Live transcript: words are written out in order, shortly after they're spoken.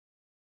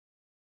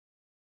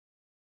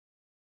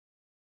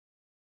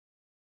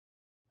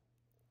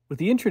With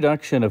the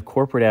introduction of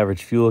corporate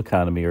average fuel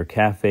economy or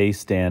CAFE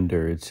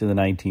standards in the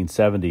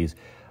 1970s,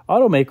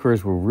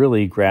 automakers were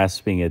really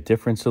grasping at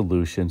different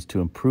solutions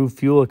to improve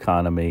fuel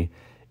economy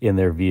in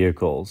their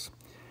vehicles.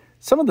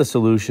 Some of the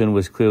solution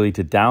was clearly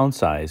to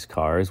downsize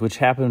cars, which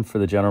happened for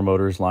the General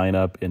Motors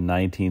lineup in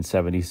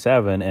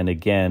 1977 and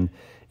again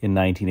in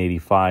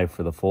 1985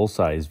 for the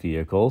full-size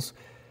vehicles.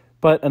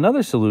 But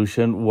another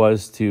solution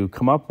was to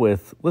come up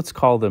with, let's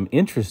call them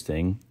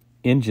interesting,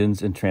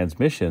 engines and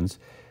transmissions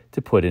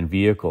to put in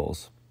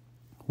vehicles.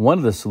 One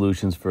of the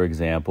solutions, for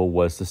example,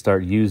 was to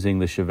start using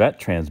the Chevette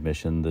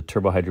transmission, the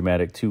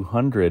Turbohydromatic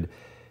 200,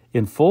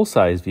 in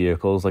full-size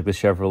vehicles like the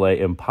Chevrolet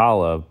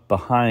Impala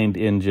behind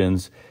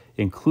engines,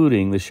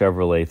 including the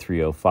Chevrolet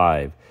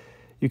 305.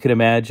 You can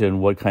imagine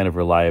what kind of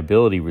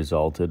reliability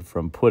resulted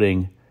from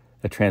putting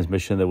a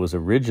transmission that was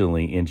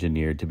originally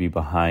engineered to be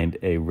behind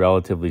a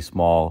relatively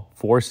small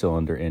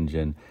four-cylinder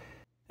engine,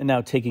 and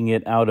now taking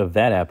it out of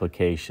that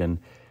application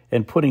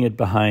and putting it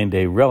behind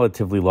a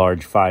relatively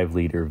large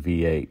 5-liter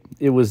V8.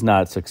 It was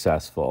not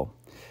successful.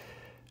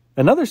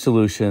 Another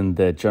solution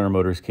that General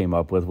Motors came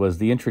up with was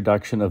the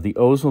introduction of the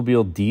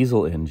Oldsmobile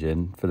diesel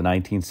engine for the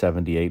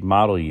 1978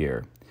 model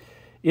year.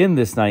 In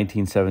this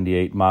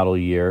 1978 model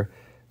year,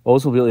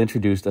 Oldsmobile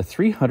introduced a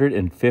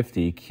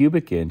 350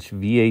 cubic inch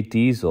V8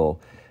 diesel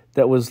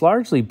that was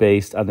largely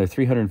based on their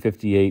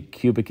 358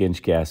 cubic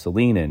inch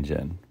gasoline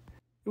engine.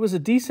 It was a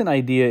decent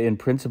idea in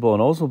principle,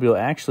 and Oldsmobile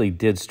actually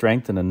did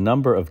strengthen a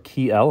number of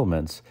key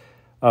elements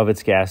of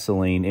its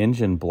gasoline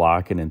engine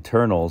block and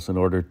internals in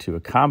order to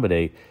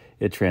accommodate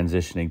it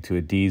transitioning to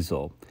a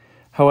diesel.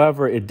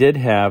 However, it did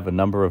have a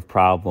number of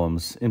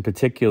problems. In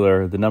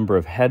particular, the number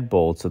of head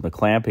bolts and the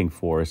clamping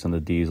force on the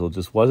diesel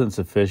just wasn't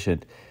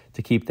sufficient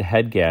to keep the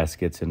head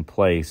gaskets in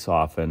place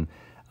often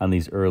on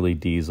these early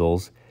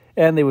diesels.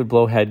 And they would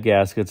blow head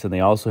gaskets, and they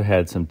also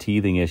had some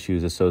teething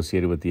issues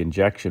associated with the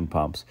injection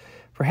pumps,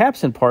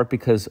 perhaps in part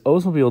because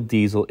Oldsmobile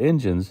diesel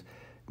engines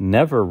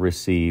never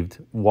received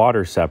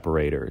water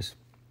separators.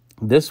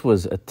 This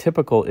was a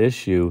typical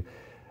issue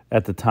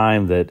at the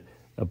time that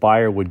a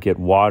buyer would get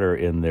water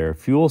in their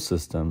fuel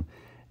system,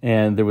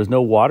 and there was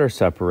no water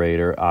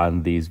separator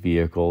on these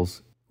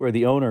vehicles where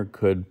the owner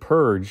could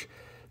purge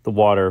the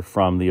water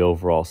from the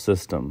overall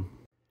system.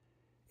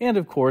 And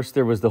of course,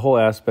 there was the whole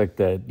aspect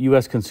that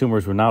U.S.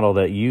 consumers were not all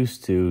that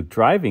used to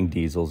driving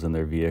diesels in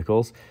their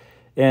vehicles,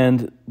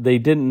 and they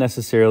didn't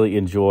necessarily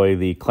enjoy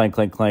the clank,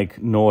 clank, clank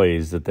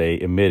noise that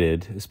they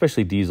emitted,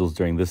 especially diesels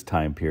during this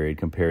time period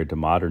compared to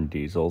modern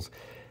diesels,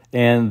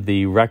 and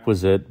the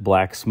requisite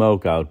black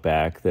smoke out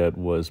back that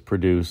was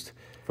produced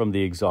from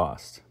the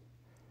exhaust.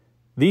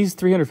 These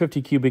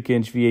 350 cubic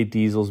inch V8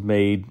 diesels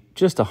made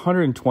just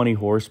 120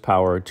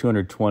 horsepower,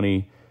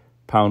 220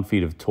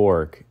 pound-feet of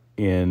torque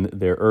in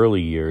their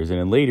early years, and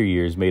in later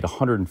years made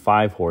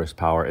 105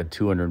 horsepower and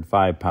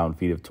 205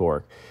 pound-feet of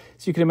torque.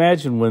 So you can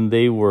imagine when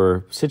they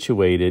were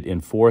situated in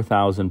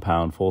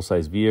 4,000-pound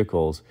full-size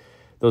vehicles,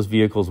 those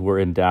vehicles were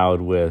endowed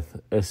with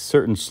a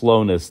certain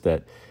slowness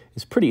that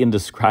is pretty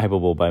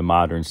indescribable by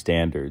modern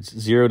standards.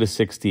 0 to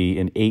 60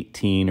 in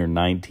 18 or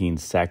 19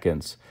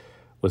 seconds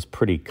was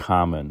pretty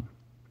common.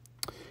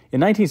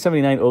 In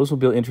 1979,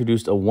 Oldsmobile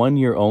introduced a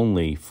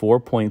one-year-only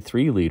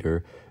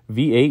 4.3-liter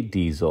V8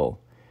 diesel.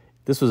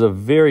 This was a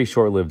very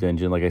short-lived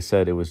engine. Like I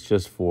said, it was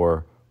just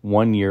for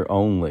 1 year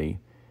only.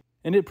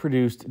 And it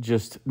produced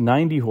just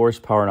 90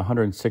 horsepower and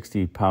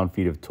 160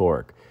 pound-feet of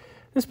torque.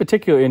 This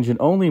particular engine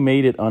only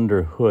made it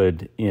under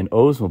hood in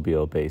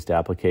Oldsmobile-based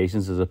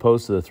applications as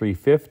opposed to the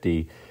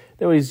 350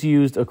 that was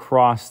used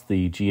across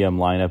the GM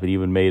lineup. It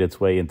even made its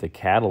way into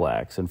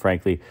Cadillacs and,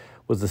 frankly,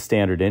 was the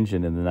standard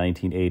engine in the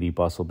 1980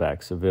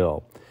 Bustleback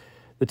Seville.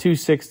 The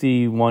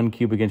 261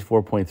 cubic inch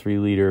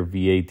 4.3-liter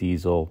V8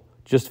 diesel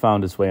just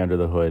found its way under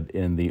the hood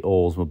in the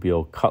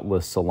Oldsmobile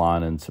Cutlass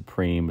Salon and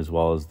Supreme, as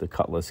well as the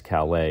Cutlass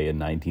Calais in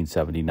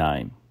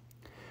 1979.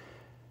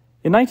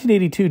 In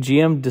 1982,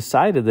 GM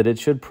decided that it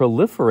should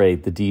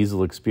proliferate the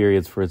diesel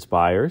experience for its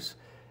buyers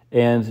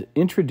and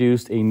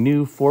introduced a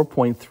new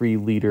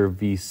 4.3-liter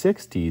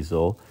V6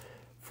 diesel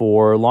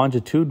for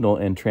longitudinal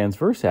and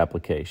transverse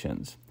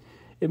applications.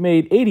 It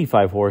made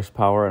 85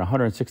 horsepower and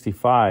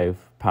 165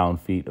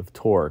 pound-feet of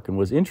torque and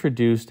was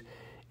introduced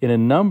in a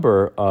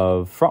number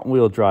of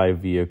front-wheel drive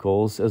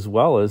vehicles as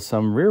well as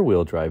some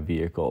rear-wheel drive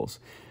vehicles.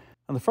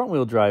 On the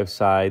front-wheel drive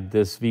side,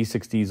 this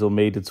V6 diesel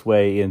made its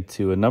way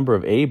into a number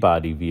of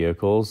A-body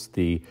vehicles,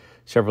 the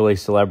Chevrolet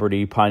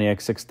Celebrity,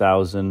 Pontiac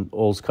 6000,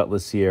 Olds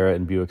Cutlass Sierra,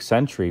 and Buick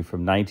Century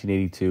from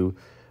 1982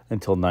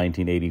 until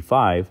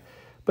 1985.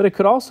 But it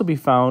could also be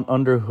found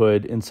under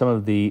hood in some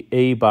of the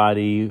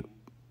A-body,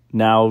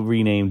 now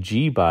renamed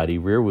G-body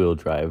rear-wheel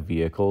drive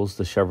vehicles,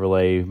 the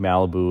Chevrolet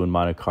Malibu and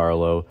Monte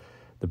Carlo,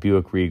 the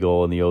Buick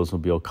Regal, and the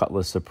Oldsmobile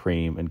Cutlass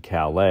Supreme and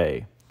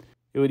Calais.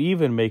 It would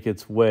even make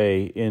its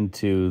way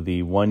into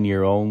the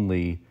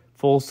one-year-only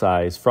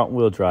full-size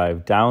front-wheel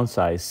drive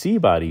downsize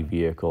C-body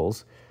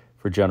vehicles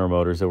for General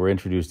Motors that were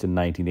introduced in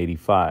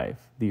 1985,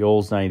 the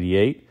Olds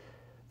 98,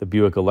 the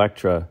Buick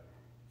Electra,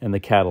 and the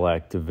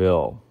Cadillac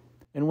DeVille.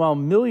 And while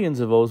millions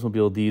of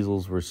Oldsmobile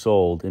diesels were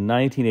sold, in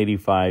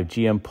 1985,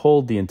 GM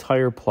pulled the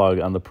entire plug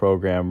on the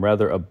program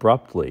rather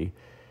abruptly.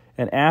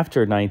 And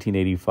after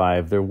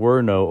 1985, there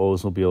were no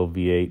Oldsmobile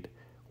V8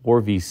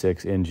 or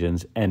V6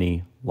 engines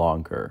any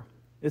longer.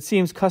 It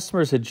seems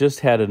customers had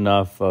just had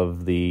enough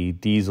of the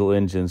diesel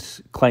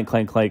engines' clank,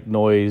 clank, clank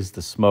noise,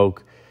 the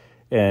smoke,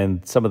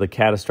 and some of the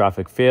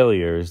catastrophic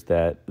failures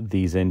that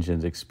these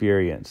engines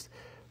experienced.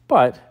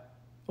 But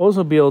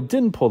Oldsmobile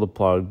didn't pull the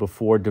plug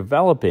before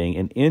developing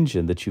an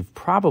engine that you've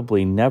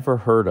probably never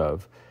heard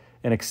of,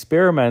 an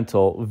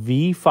experimental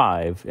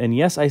V5, and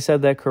yes, I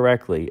said that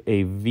correctly,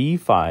 a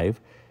V5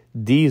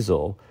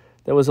 diesel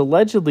that was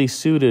allegedly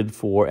suited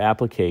for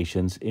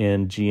applications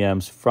in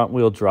GM's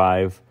front-wheel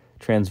drive,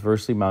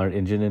 transversely mounted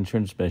engine and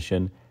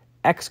transmission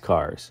X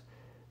cars,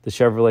 the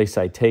Chevrolet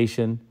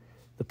Citation,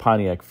 the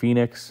Pontiac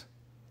Phoenix,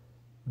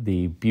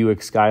 the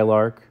Buick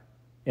Skylark,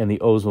 and the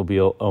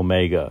Oldsmobile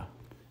Omega.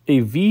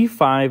 A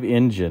V5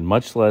 engine,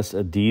 much less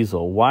a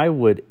diesel, why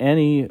would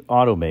any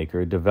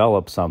automaker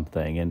develop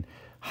something, and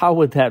how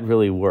would that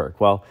really work?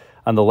 Well,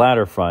 on the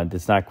latter front,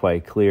 it's not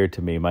quite clear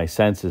to me. My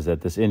sense is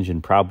that this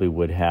engine probably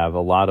would have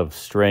a lot of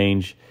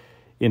strange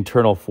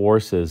internal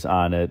forces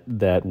on it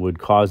that would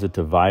cause it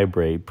to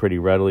vibrate pretty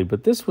readily,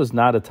 but this was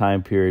not a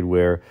time period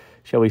where,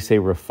 shall we say,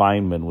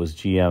 refinement was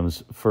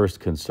GM's first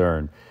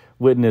concern.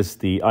 Witness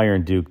the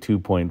Iron Duke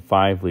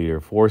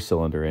 2.5-liter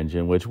four-cylinder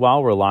engine, which,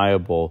 while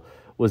reliable,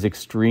 was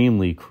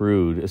extremely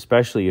crude,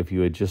 especially if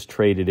you had just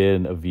traded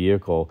in a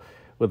vehicle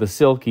with a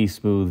silky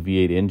smooth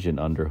V8 engine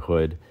under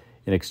hood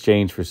in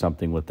exchange for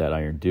something with that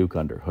Iron Duke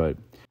under hood.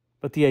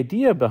 But the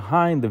idea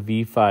behind the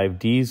V5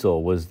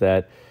 diesel was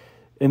that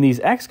in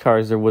these X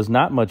cars, there was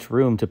not much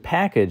room to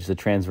package the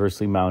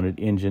transversely mounted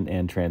engine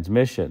and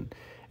transmission.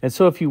 And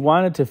so if you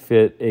wanted to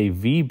fit a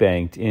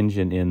V-banked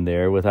engine in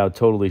there without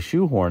totally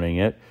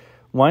shoehorning it,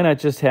 why not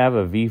just have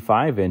a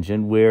V5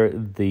 engine where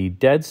the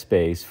dead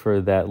space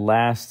for that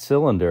last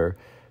cylinder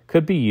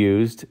could be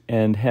used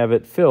and have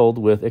it filled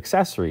with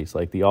accessories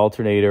like the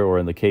alternator, or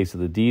in the case of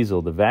the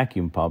diesel, the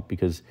vacuum pump,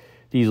 because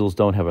diesels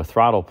don't have a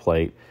throttle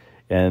plate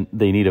and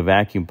they need a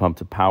vacuum pump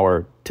to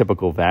power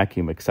typical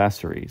vacuum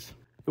accessories.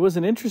 It was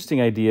an interesting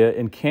idea,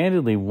 and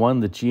candidly one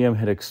that GM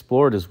had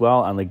explored as well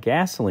on the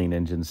gasoline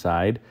engine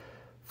side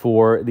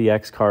for the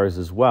X cars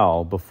as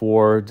well,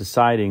 before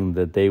deciding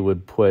that they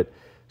would put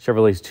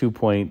Chevrolet's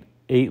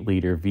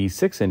 2.8-liter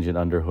V6 engine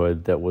under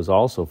hood that was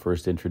also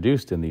first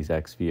introduced in these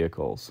X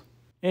vehicles.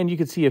 And you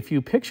can see a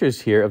few pictures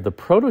here of the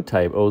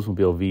prototype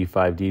Oldsmobile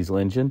V5 diesel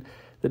engine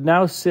that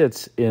now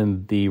sits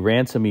in the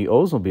Ransom E.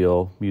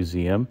 Oldsmobile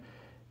Museum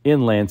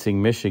in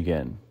Lansing,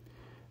 Michigan.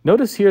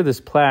 Notice here this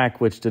plaque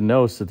which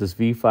denotes that this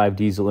V5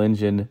 diesel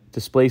engine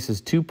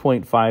displaces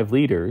 2.5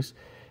 liters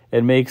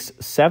and makes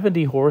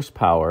 70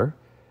 horsepower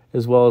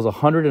as well as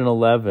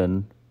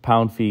 111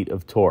 pound-feet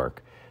of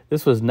torque.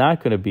 This was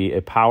not going to be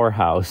a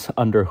powerhouse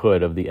under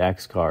hood of the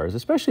X cars,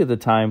 especially at the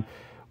time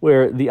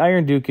where the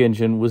Iron Duke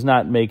engine was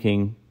not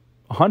making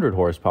 100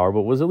 horsepower,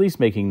 but was at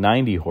least making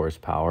 90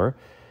 horsepower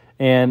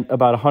and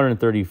about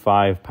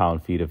 135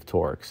 pound-feet of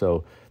torque.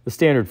 So the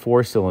standard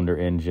four-cylinder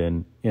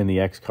engine in the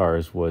X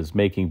cars was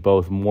making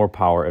both more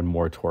power and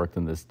more torque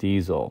than this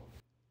diesel.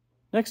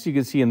 Next, you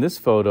can see in this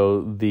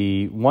photo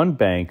the one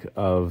bank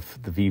of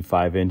the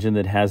V5 engine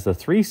that has the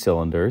three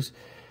cylinders.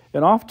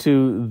 And off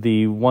to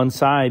the one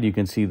side, you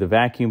can see the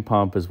vacuum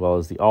pump as well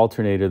as the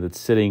alternator that's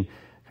sitting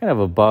kind of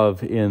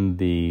above in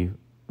the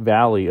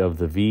valley of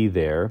the V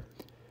there.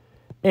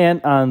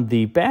 And on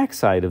the back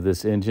side of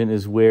this engine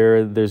is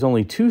where there's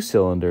only two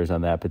cylinders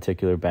on that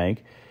particular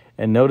bank.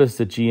 And notice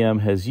that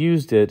GM has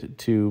used it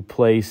to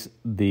place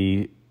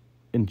the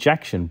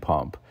injection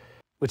pump,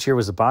 which here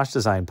was a Bosch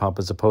design pump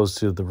as opposed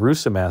to the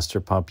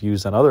Rusamaster pump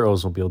used on other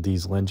Oldsmobile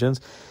diesel engines.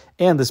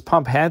 And this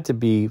pump had to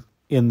be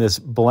in this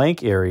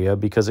blank area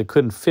because it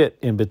couldn't fit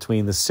in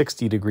between the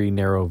 60-degree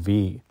narrow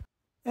V.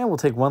 And we'll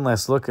take one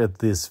last look at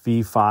this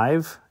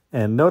V5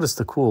 and notice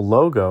the cool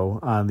logo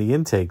on the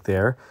intake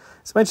there.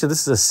 As mentioned,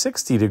 this is a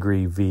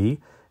 60-degree V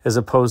as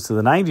opposed to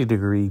the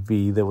 90-degree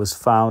V that was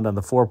found on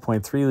the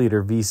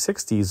 4.3-liter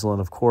V6 diesel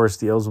and, of course,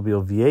 the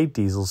Oldsmobile V8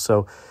 diesel.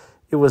 So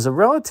it was a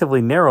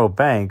relatively narrow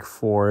bank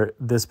for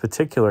this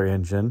particular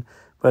engine,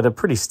 but a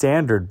pretty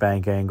standard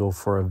bank angle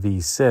for a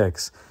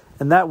V6.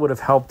 And that would have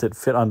helped it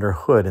fit under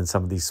hood in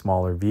some of these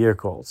smaller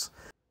vehicles.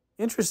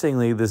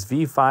 Interestingly, this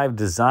V5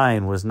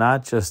 design was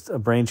not just a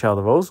brainchild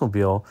of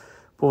Oldsmobile,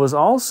 but was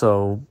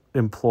also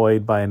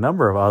employed by a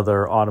number of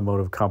other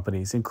automotive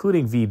companies,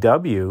 including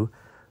VW,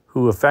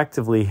 who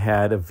effectively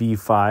had a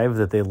V5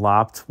 that they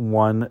lopped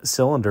one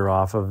cylinder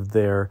off of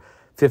their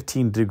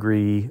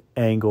 15-degree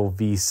angle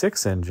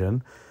V6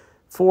 engine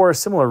for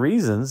similar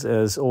reasons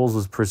as Olds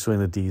was pursuing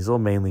the diesel,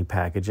 mainly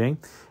packaging.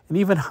 And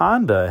even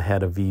Honda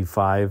had a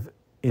V5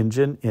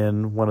 engine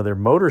in one of their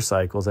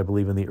motorcycles, I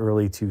believe in the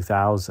early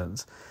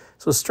 2000s.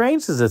 So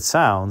strange as it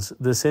sounds,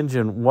 this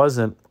engine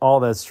wasn't all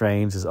that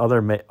strange as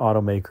other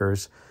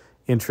automakers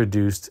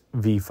introduced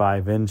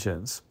V5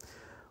 engines.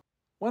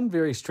 One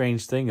very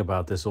strange thing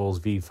about this Olds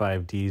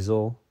V5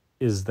 diesel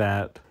is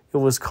that it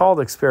was called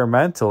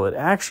experimental, it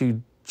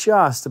actually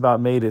just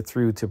about made it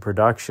through to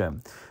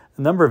production.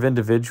 A number of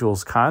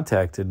individuals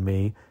contacted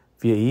me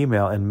via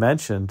email and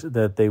mentioned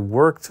that they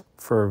worked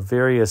for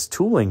various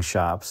tooling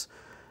shops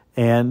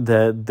and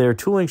that their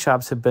tooling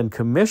shops had been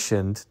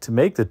commissioned to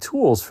make the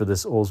tools for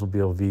this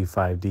Oldsmobile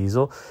V5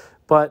 diesel,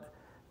 but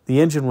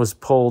the engine was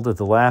pulled at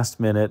the last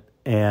minute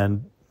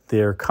and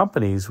their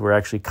companies were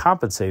actually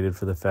compensated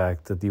for the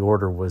fact that the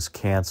order was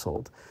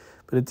canceled.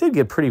 But it did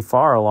get pretty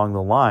far along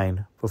the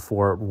line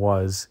before it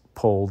was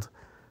pulled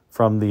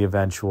from the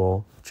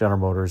eventual General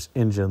Motors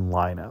engine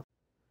lineup.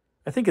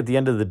 I think at the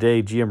end of the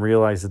day, GM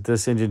realized that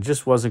this engine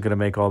just wasn't going to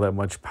make all that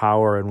much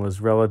power and was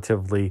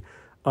relatively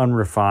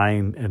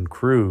unrefined and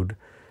crude,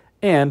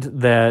 and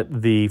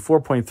that the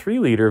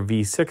 4.3-liter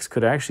V6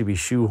 could actually be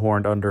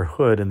shoehorned under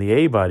hood in the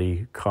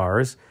A-body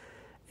cars.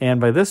 And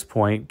by this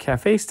point,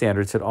 CAFE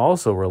standards had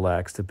also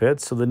relaxed a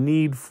bit, so the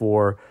need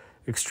for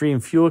extreme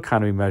fuel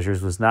economy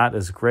measures was not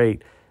as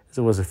great as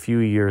it was a few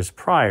years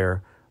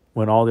prior,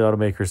 when all the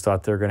automakers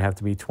thought they were going to have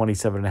to meet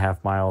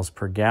 27.5 miles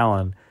per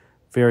gallon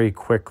very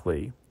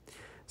quickly.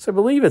 So I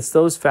believe it's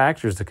those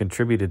factors that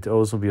contributed to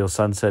Oldsmobile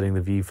sunsetting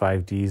the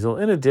V5 diesel,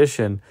 in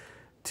addition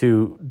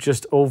to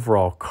just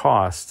overall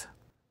cost.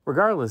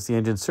 Regardless, the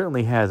engine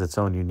certainly has its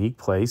own unique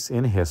place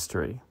in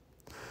history.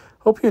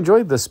 Hope you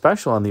enjoyed this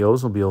special on the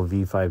Oldsmobile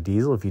V5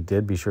 diesel. If you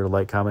did, be sure to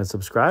like, comment,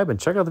 subscribe, and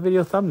check out the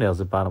video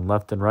thumbnails at bottom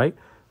left and right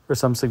for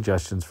some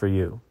suggestions for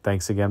you.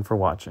 Thanks again for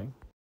watching.